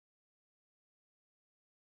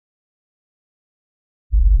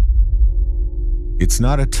It's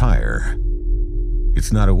not a tire.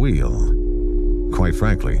 It's not a wheel. Quite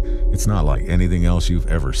frankly, it's not like anything else you've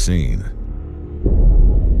ever seen.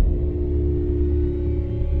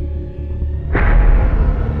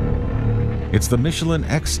 It's the Michelin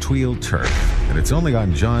X TWEEL Turf, and it's only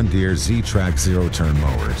on John Deere Z-Track zero-turn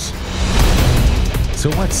mowers.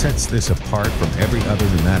 So what sets this apart from every other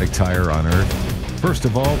pneumatic tire on Earth? First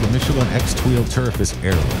of all, the Michelin X TWEEL Turf is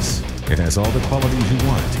airless. It has all the qualities you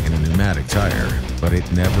want in a pneumatic tire, but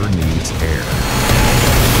it never needs air.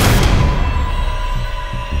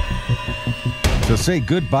 So say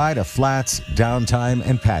goodbye to flats, downtime,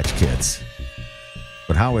 and patch kits.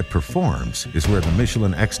 But how it performs is where the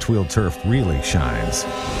Michelin X TWEEL Turf really shines.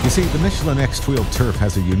 You see, the Michelin X TWEEL Turf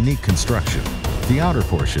has a unique construction. The outer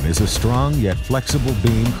portion is a strong yet flexible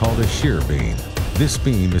beam called a shear beam. This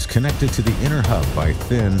beam is connected to the inner hub by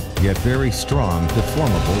thin yet very strong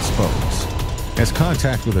deformable spokes. As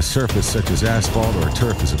contact with a surface such as asphalt or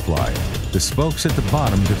turf is applied, the spokes at the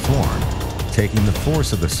bottom deform, taking the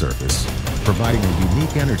force of the surface, providing a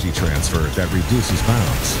unique energy transfer that reduces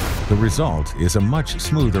bounce. The result is a much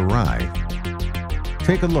smoother ride.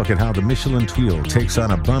 Take a look at how the Michelin TWEEL takes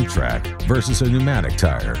on a bump track versus a pneumatic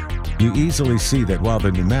tire. You easily see that while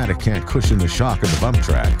the pneumatic can't cushion the shock of the bump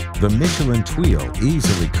track, the Michelin TWEEL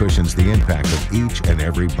easily cushions the impact of each and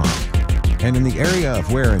every bump. And in the area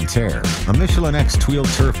of wear and tear, a Michelin X TWEEL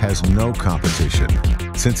Turf has no competition.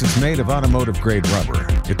 Since it's made of automotive-grade rubber,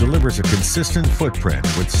 it delivers a consistent footprint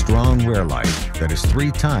with strong wear life that is 3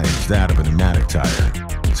 times that of a pneumatic tire.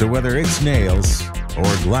 So whether it's nails,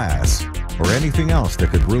 or glass, or anything else that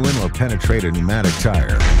could ruin or penetrate a pneumatic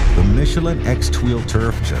tire, the Michelin X TWEEL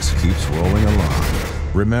Turf just keeps rolling along.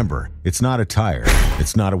 Remember, it's not a tire,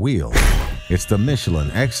 it's not a wheel, it's the Michelin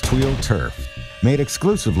X TWEEL Turf, made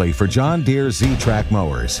exclusively for John Deere Z-Track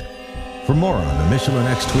mowers. For more on the Michelin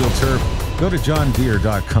X TWEEL Turf, go to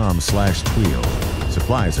johndeere.com/tweel.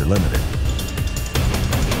 Supplies are limited.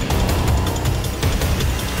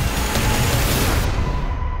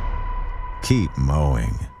 Keep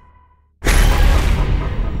mowing.